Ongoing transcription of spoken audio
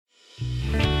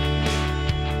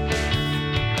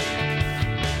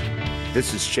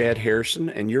This is Chad Harrison,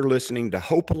 and you're listening to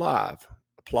Hope Alive,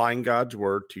 applying God's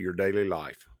Word to your daily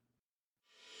life.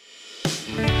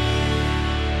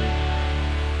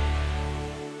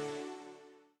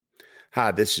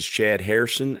 Hi, this is Chad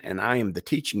Harrison, and I am the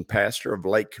teaching pastor of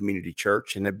Lake Community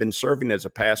Church and have been serving as a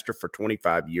pastor for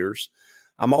 25 years.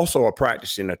 I'm also a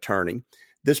practicing attorney.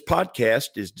 This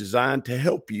podcast is designed to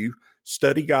help you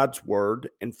study God's Word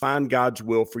and find God's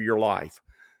will for your life.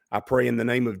 I pray in the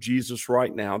name of Jesus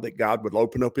right now that God would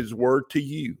open up His Word to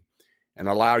you and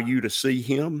allow you to see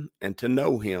Him and to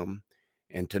know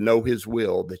His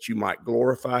will, that you might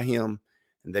glorify Him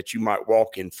and that you might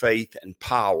walk in faith and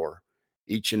power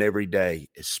each and every day,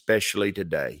 especially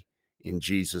today, in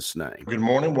Jesus' name. Good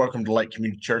morning. Welcome to Lake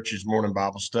Community Church's morning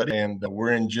Bible study. And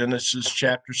we're in Genesis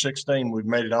chapter 16. We've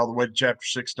made it all the way to chapter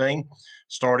 16,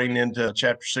 starting into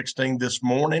chapter 16 this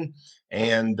morning.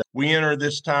 And we enter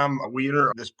this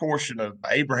portion of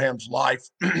Abraham's life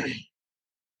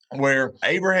where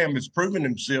Abraham has proven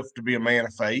himself to be a man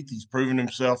of faith. He's proven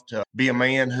himself to be a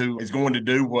man who is going to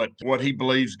do what he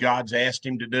believes God's asked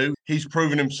him to do. He's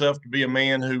proven himself to be a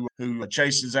man who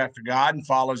chases after God and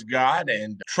follows God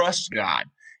and trusts God.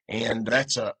 And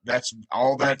that's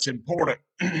all that's important.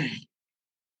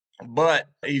 But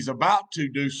he's about to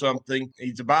do something.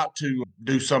 He's about to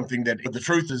do something that the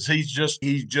truth is he's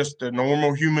just a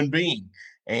normal human being.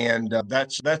 And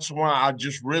that's why I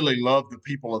just really love the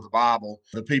people of the Bible.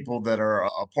 The people that are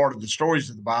a part of the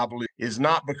stories of the Bible is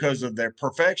not because of their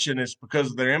perfection. It's because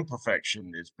of their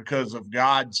imperfection. It's because of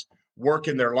God's work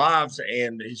in their lives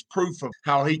and His proof of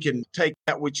how He can take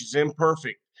that which is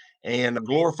imperfect and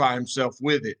glorify Himself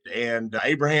with it. And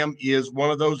Abraham is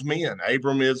one of those men.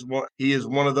 He is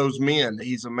one of those men.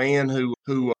 He's a man who,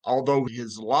 although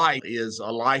his life is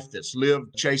a life that's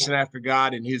lived chasing after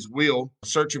God and His will,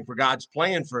 searching for God's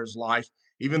plan for his life,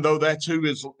 even though that's who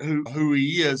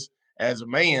he is as a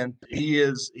man,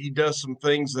 he does some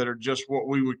things that are just what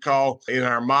we would call in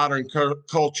our modern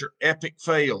culture epic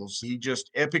fails. He just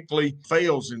epically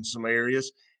fails in some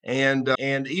areas. And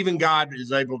even God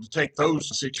is able to take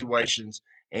those situations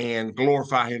and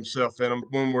glorify Himself in them.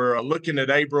 When we're looking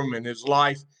at Abram and his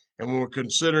life, and when we're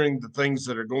considering the things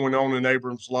that are going on in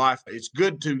Abram's life, it's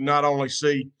good to not only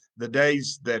see the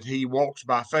days that he walks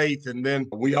by faith, and then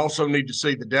we also need to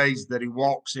see the days that he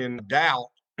walks in doubt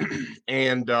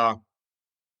and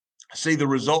see the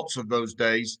results of those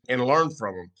days and learn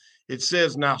from them. It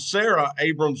says, now Sarah,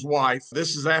 Abram's wife,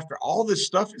 this is after all this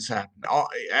stuff has happened,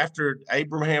 after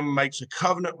Abraham makes a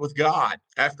covenant with God,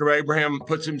 after Abraham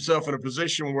puts himself in a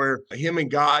position where him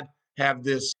and God have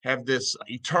this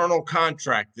eternal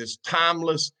contract, this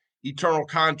timeless eternal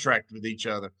contract with each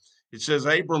other. It says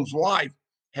Abram's wife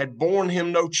had borne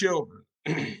him no children.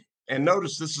 And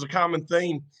notice this is a common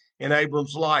theme in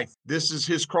Abram's life. This is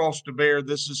his cross to bear.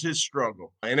 This is his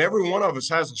struggle. And every one of us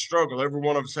has a struggle. Every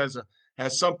one of us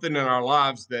has something in our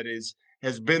lives that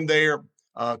has been there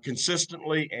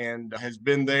consistently and has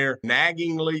been there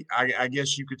naggingly. I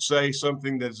guess you could say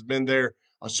something that's been there,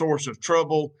 a source of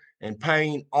trouble and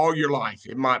pain all your life.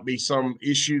 It might be some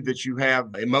issue that you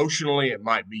have emotionally. It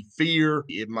might be fear.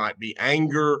 It might be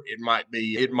anger. It might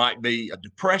be a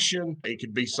depression. It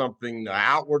could be something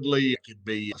outwardly. It could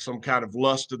be some kind of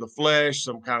lust of the flesh,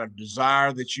 some kind of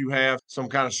desire that you have, some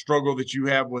kind of struggle that you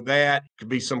have with that. It could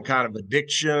be some kind of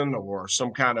addiction or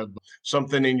some kind of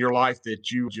something in your life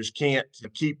that you just can't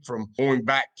keep from going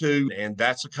back to. And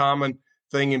that's a common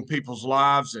thing in people's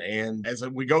lives. And as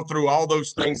we go through all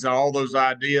those things and all those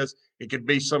ideas, it could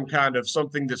be some kind of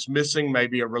something that's missing,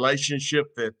 maybe a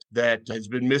relationship that has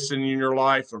been missing in your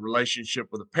life, a relationship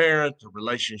with a parent, a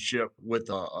relationship with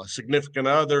a significant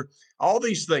other. All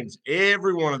these things,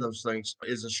 every one of those things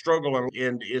is a struggle,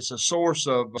 and it's a source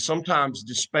of sometimes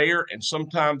despair, and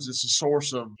sometimes it's a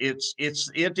source of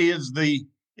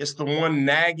it's the one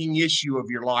nagging issue of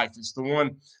your life. It's the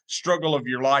one struggle of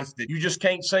your life that you just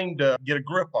can't seem to get a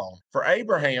grip on. For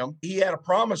Abraham, he had a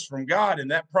promise from God,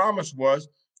 and that promise was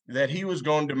that he was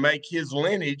going to make his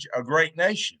lineage a great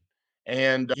nation.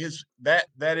 And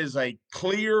that is a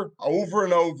clear over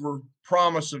and over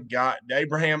promise of God.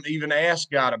 Abraham even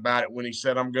asked God about it when he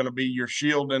said, I'm going to be your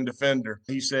shield and defender.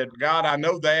 He said, God, I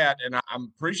know that, and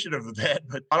I'm appreciative of that,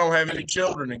 but I don't have any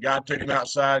children. And God took him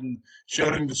outside and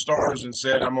showed him the stars and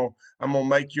said, I'm going to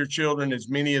make your children as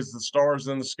many as the stars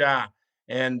in the sky.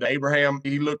 And Abraham,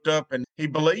 he looked up and he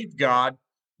believed God,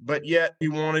 but yet he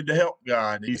wanted to help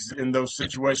God. He's in those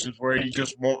situations where he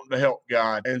just wanted to help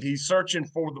God, and he's searching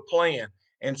for the plan.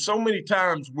 And so many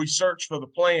times we search for the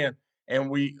plan and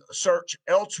we search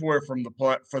elsewhere for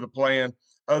the plan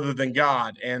other than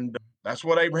God. And That's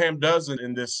what Abraham does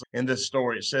in this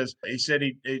story.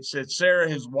 It said Sarah,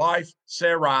 his wife,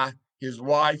 Sarai, his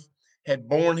wife, had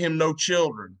borne him no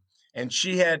children, and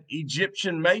she had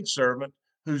Egyptian maidservant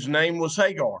whose name was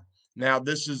Hagar. Now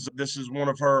this is one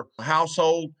of her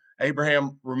household.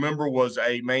 Abraham, remember, was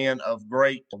a man of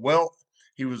great wealth.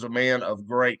 He was a man of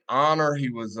great honor. He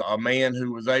was a man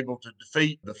who was able to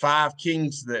defeat the 5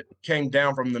 kings that came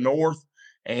down from the north.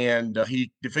 And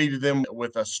he defeated them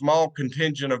with a small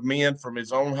contingent of men from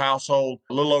his own household,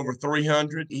 a little over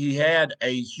 300. He had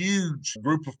a huge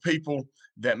group of people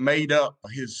that made up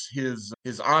his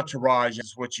entourage,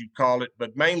 is what you call it.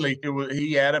 But mainly,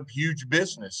 he had a huge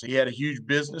business. He had a huge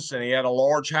business, and he had a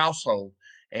large household.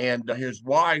 And his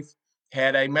wife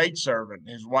had a maidservant.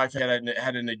 His wife had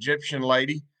an Egyptian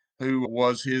lady who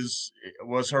was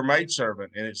her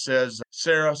maidservant. And it says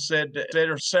Sarai said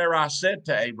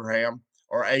to Abraham,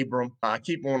 or Abram. I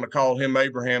keep wanting to call him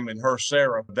Abraham and her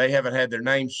Sarah. They haven't had their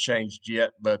names changed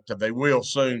yet, but they will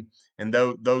soon. And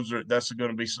that's going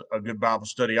to be a good Bible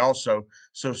study also.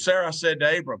 So Sarah said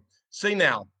to Abram, "See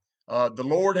now, the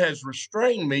Lord has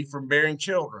restrained me from bearing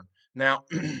children." Now,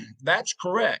 that's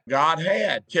correct. God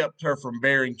had kept her from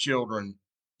bearing children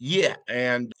yet,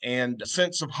 and a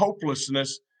sense of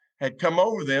hopelessness had come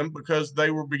over them because they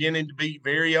were beginning to be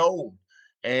very old,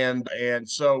 and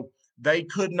so they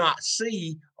could not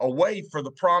see a way for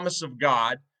the promise of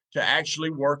God to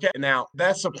actually work out. Now,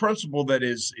 that's a principle that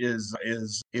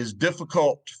is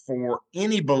difficult for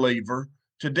any believer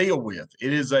to deal with.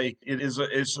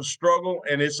 It's a struggle,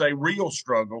 and it's a real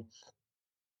struggle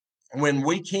when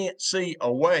we can't see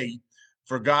a way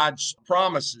for God's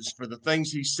promises, for the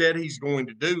things he said he's going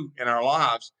to do in our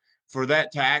lives, for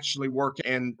that to actually work.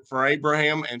 And for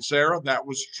Abraham and Sarah, that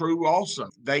was true also.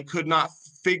 They could not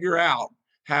figure out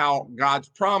how God's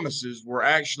promises were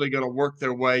actually going to work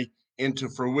their way into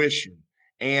fruition.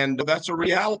 And that's a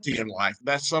reality in life.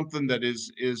 That's something that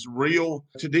is real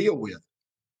to deal with.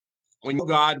 When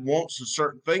God wants a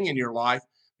certain thing in your life,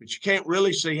 but you can't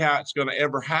really see how it's going to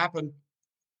ever happen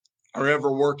or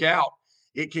ever work out,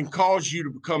 it can cause you to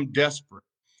become desperate.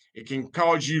 It can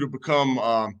cause you to become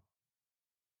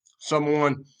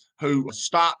someone who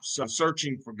stops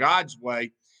searching for God's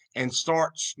way and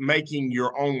starts making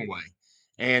your own way.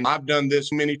 And I've done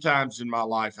this many times in my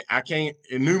life. I can't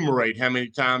enumerate how many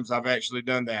times I've actually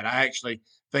done that. I actually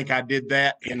think I did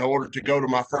that in order to go to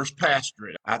my first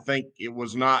pastorate. I think it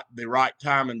was not the right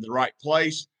time and the right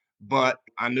place, but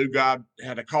I knew God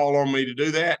had a call on me to do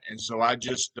that. And so I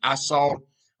saw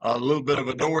a little bit of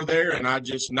a door there, and I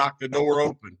just knocked the door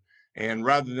open. And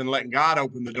rather than letting God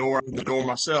open the door, I opened the door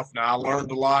myself. Now, I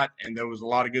learned a lot, and there was a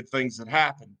lot of good things that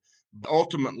happened. But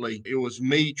ultimately, it was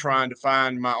me trying to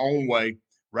find my own way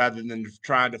rather than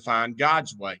trying to find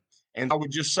God's way. And I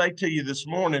would just say to you this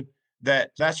morning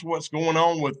that that's what's going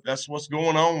on with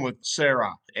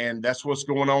Sarah, and that's what's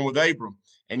going on with Abram.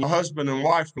 And your husband and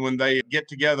wife, when they get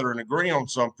together and agree on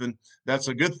something, that's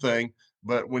a good thing.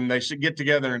 But when they get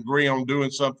together and agree on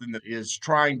doing something that is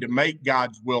trying to make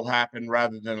God's will happen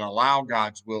rather than allow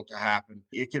God's will to happen,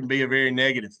 it can be a very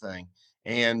negative thing.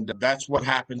 And that's what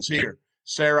happens here.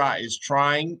 Sarah is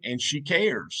trying, and she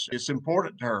cares. It's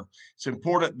important to her. It's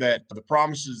important that the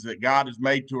promises that God has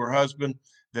made to her husband,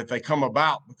 that they come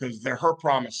about, because they're her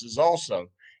promises also.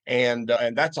 And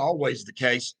that's always the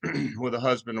case with a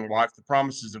husband and wife. The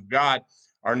promises of God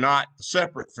are not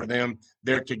separate for them.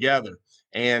 They're together.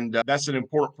 And that's an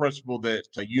important principle that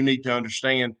you need to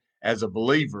understand as a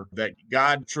believer, that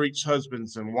God treats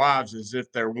husbands and wives as if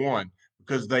they're one,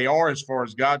 because they are, as far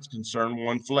as God's concerned,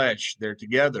 one flesh. They're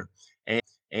together.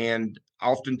 And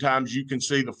oftentimes you can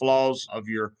see the flaws of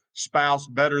your spouse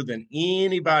better than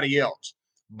anybody else.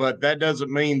 But that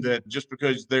doesn't mean that just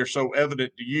because they're so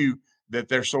evident to you that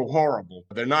they're so horrible.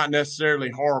 They're not necessarily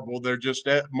horrible. They're just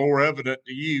more evident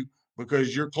to you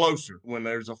because you're closer. When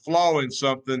there's a flaw in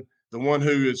something, the one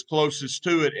who is closest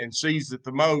to it and sees it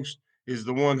the most is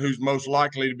the one who's most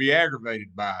likely to be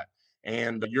aggravated by it.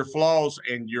 And your flaws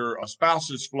and your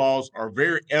spouse's flaws are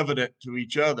very evident to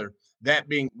each other. That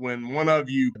being, when one of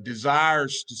you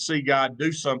desires to see God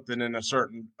do something in a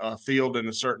certain field, in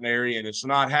a certain area, and it's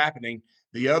not happening,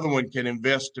 the other one can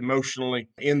invest emotionally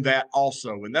in that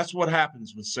also. And that's what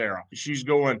happens with Sarah. She's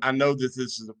going, I know that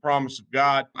this is a promise of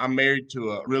God. I'm married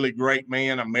to a really great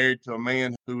man. I'm married to a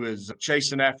man who is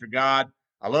chasing after God.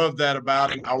 I love that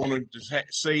about him. I want him to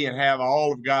see and have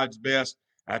all of God's best.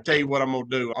 I tell you what I'm going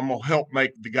to do. I'm going to help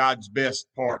make the God's best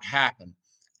part happen.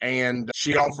 And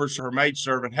she offers her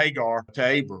maidservant Hagar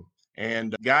to Abram.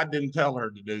 And God didn't tell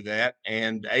her to do that.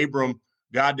 And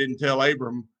God didn't tell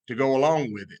Abram to go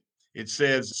along with it. It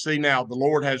says, see, now the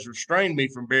Lord has restrained me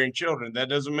from bearing children. That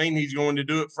doesn't mean he's going to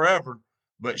do it forever,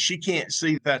 but she can't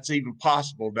see that's even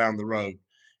possible down the road.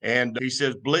 And he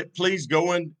says, please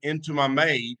go into my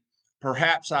maid.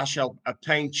 Perhaps I shall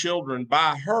obtain children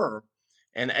by her.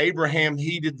 And Abraham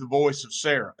heeded the voice of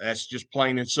Sarah. That's just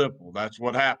plain and simple. That's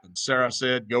what happened. Sarah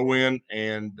said, go in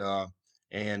and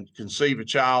conceive a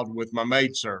child with my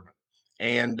maidservant.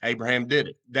 And Abraham did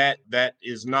it. That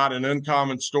is not an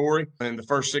uncommon story. In the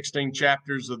first 16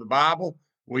 chapters of the Bible,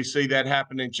 we see that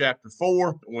happen in chapter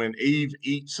 4 when Eve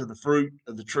eats of the fruit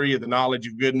of the tree of the knowledge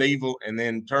of good and evil, and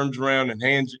then turns around and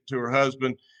hands it to her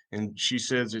husband, and she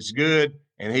says it's good,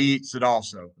 and he eats it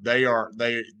also.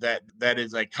 That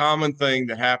is a common thing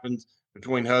that happens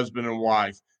between husband and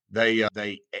wife. They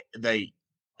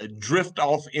drift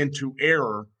off into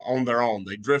error on their own.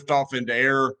 They drift off into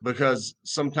error because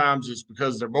sometimes it's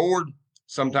because they're bored.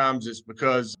 Sometimes it's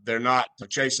because they're not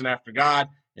chasing after God.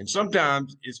 And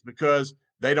sometimes it's because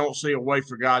they don't see a way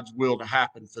for God's will to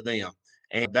happen for them.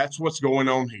 And that's what's going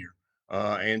on here.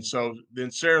 And so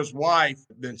then Sarah,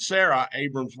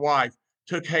 Abram's wife,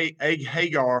 took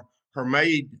Hagar, her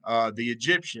maid, the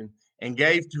Egyptian, and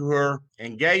gave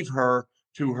her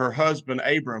to her husband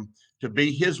Abram to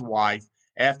be his wife,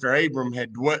 after Abram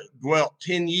had dwelt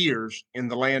 10 years in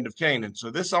the land of Canaan.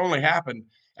 So this only happened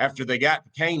after they got to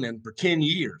Canaan for 10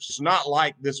 years. It's not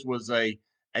like this was a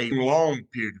long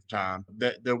period of time.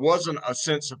 That there wasn't a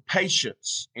sense of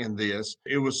patience in this.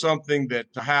 It was something that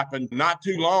happened not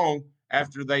too long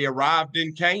after they arrived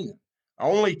in Canaan.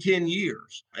 Only 10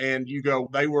 years. And you go,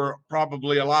 they were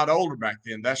probably a lot older back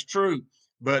then. That's true.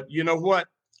 But you know what?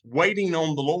 Waiting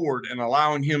on the Lord and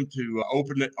allowing him to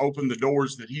open the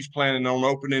doors that he's planning on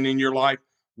opening in your life,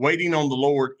 waiting on the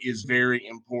Lord is very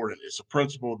important. It's a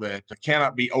principle that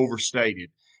cannot be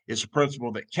overstated. It's a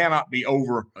principle that cannot be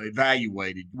over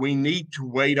evaluated. We need to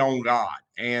wait on God.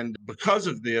 And because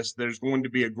of this, there's going to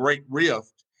be a great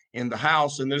rift in the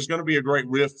house, and there's going to be a great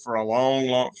rift for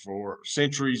for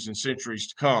centuries and centuries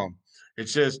to come. It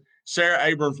says, Sarah,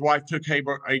 Abram's wife, took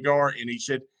Hagar, and he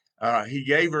said, he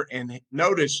gave her, and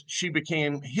notice she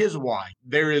became his wife.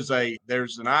 There's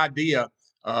an idea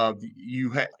of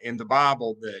in the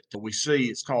Bible that we see.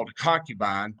 It's called a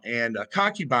concubine, and a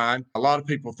concubine, a lot of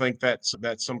people think that's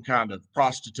some kind of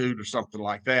prostitute or something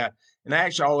like that. In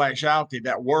actuality,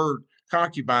 that word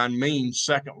concubine means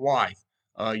second wife.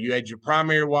 You had your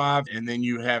primary wife, and then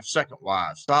you have second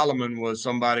wives. Solomon was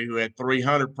somebody who had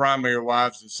 300 primary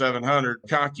wives and 700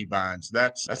 concubines.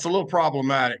 That's a little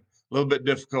problematic, a little bit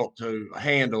difficult to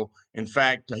handle. In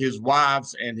fact, his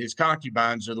wives and his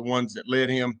concubines are the ones that led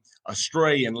him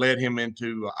astray and led him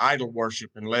into idol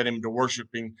worship and led him to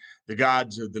worshiping the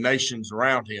gods of the nations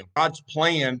around him. God's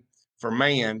plan for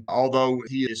man, although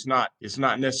it's not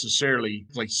necessarily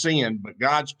sin, but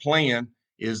God's plan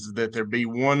is that there be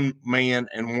one man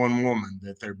and one woman,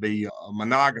 that there be a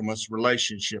monogamous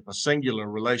relationship, a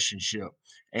singular relationship.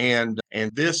 And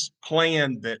this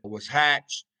plan that was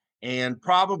hatched and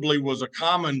probably was a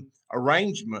common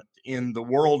arrangement in the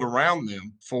world around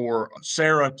them for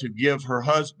Sarah to give her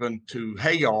husband to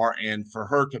Hagar and for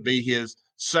her to be his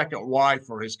second wife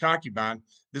or his concubine.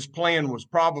 This plan was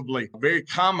probably very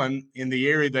common in the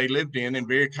area they lived in, and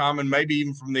very common maybe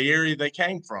even from the area they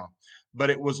came from. But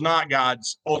it was not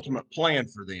God's ultimate plan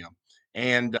for them.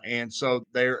 And so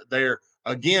they're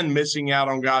again missing out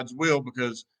on God's will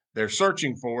because they're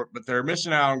searching for it, but they're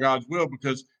missing out on God's will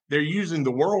because they're using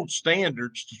the world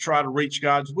standards to try to reach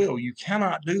God's will. You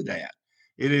cannot do that.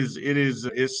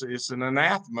 It's an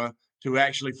anathema to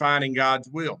actually finding God's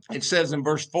will. It says in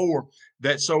verse 4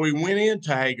 that so he went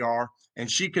into Hagar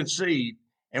and she conceived,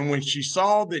 and when she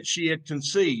saw that she had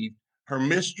conceived, her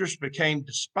mistress became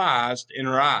despised in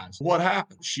her eyes. What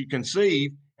happened? She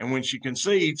conceived, and when she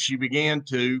conceived, she began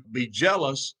to be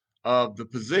jealous of the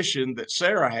position that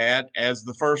Sarah had as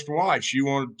the first wife. She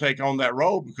wanted to take on that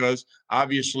role because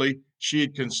obviously she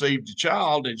had conceived a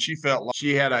child, and she felt like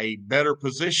she had a better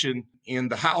position in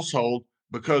the household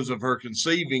because of her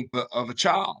conceiving of a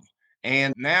child.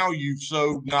 And now you've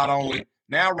sowed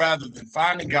rather than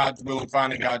finding God's will and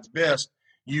finding God's best,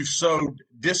 you've sowed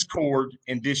discord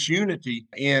and disunity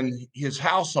in his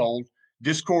household,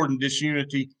 discord and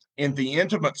disunity in the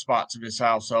intimate spots of his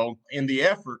household, in the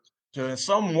effort to in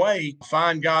some way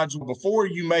find God's will. Before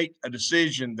you make a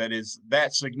decision that is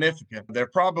that significant, there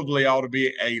probably ought to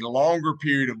be a longer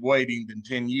period of waiting than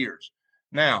 10 years.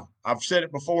 Now, I've said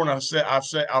it before, and I said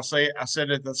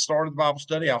it at the start of the Bible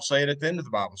study. I'll say it at the end of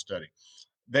the Bible study.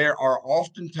 There are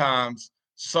oftentimes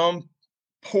some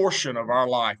portion of our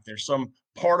life, there's some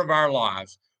part of our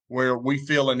lives where we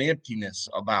feel an emptiness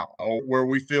about, or where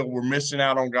we feel we're missing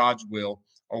out on God's will,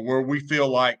 or where we feel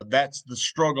like that's the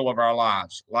struggle of our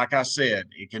lives. Like I said,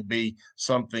 it can be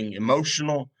something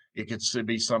emotional. It could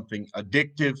be something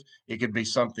addictive. It could be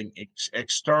something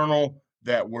external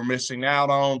that we're missing out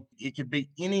on. It could be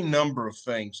any number of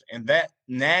things. And that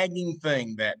nagging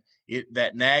thing,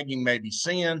 that nagging maybe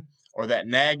sin, or that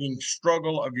nagging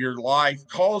struggle of your life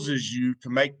causes you to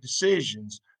make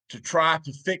decisions to try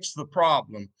to fix the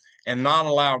problem and not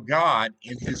allow God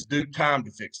in his due time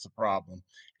to fix the problem.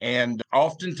 And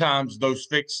oftentimes those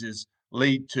fixes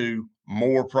lead to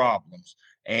more problems.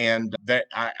 And that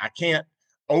I can't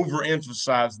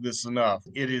overemphasize this enough.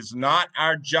 It is not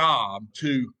our job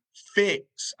to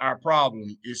fix our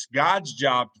problem. It's God's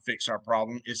job to fix our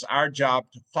problem. It's our job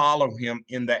to follow him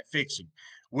in that fixing.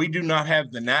 We do not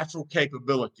have the natural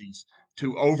capabilities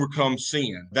to overcome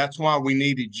sin. That's why we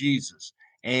needed Jesus.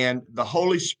 And the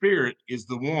Holy Spirit is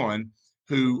the one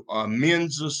who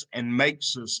mends us and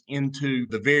makes us into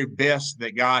the very best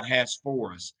that God has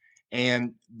for us.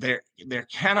 And there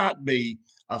cannot be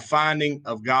a finding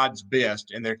of God's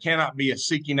best, and there cannot be a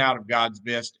seeking out of God's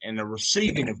best and a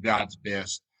receiving of God's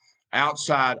best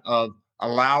outside of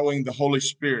allowing the Holy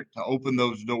Spirit to open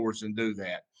those doors and do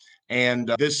that.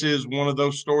 And this is one of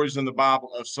those stories in the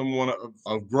Bible of someone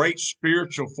of great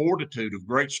spiritual fortitude, of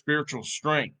great spiritual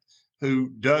strength, who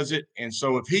does it. And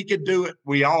so if he could do it,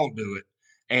 we all do it.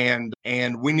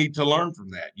 And we need to learn from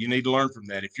that. You need to learn from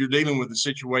that. If you're dealing with a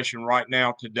situation right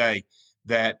now today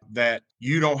that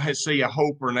you don't see a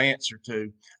hope or an answer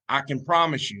to, I can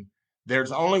promise you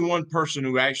there's only one person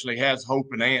who actually has hope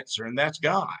and answer, and that's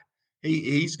God.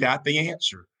 He's got the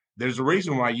answer. There's a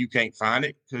reason why you can't find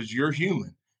it, because you're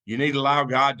human. You need to allow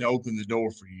God to open the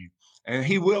door for you, and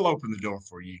he will open the door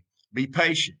for you. Be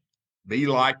patient. Be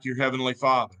like your Heavenly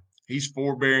Father. He's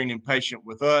forbearing and patient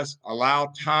with us.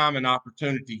 Allow time and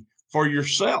opportunity for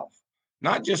yourself,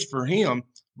 not just for him,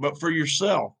 but for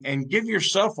yourself. And give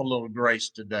yourself a little grace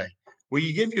today. Will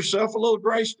you give yourself a little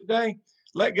grace today?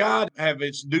 Let God have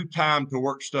its due time to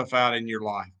work stuff out in your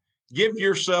life. Give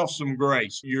yourself some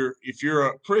grace. If you're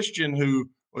a Christian who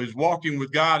is walking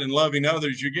with God and loving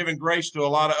others, you're giving grace to a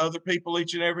lot of other people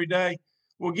each and every day.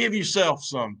 Well, give yourself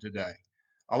some today.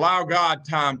 Allow God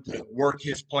time to work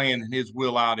his plan and his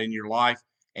will out in your life,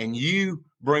 and you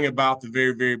bring about the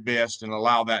very, very best and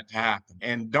allow that to happen.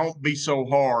 And don't be so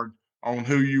hard on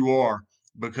who you are,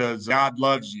 because God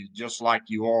loves you just like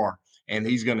you are, and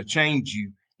he's going to change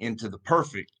you into the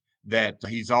perfect that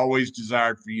he's always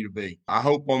desired for you to be. I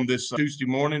hope on this Tuesday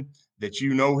morning that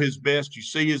you know his best, you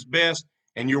see his best,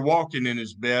 and you're walking in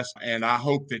his best. And I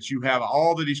hope that you have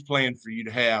all that he's planned for you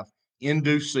to have in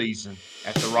due season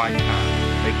at the right time.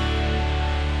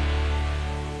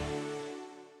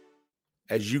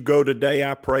 As you go today,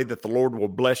 I pray that the Lord will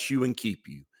bless you and keep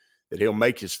you, that he'll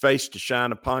make his face to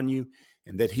shine upon you,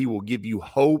 and that he will give you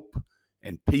hope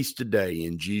and peace today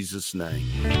in Jesus' name.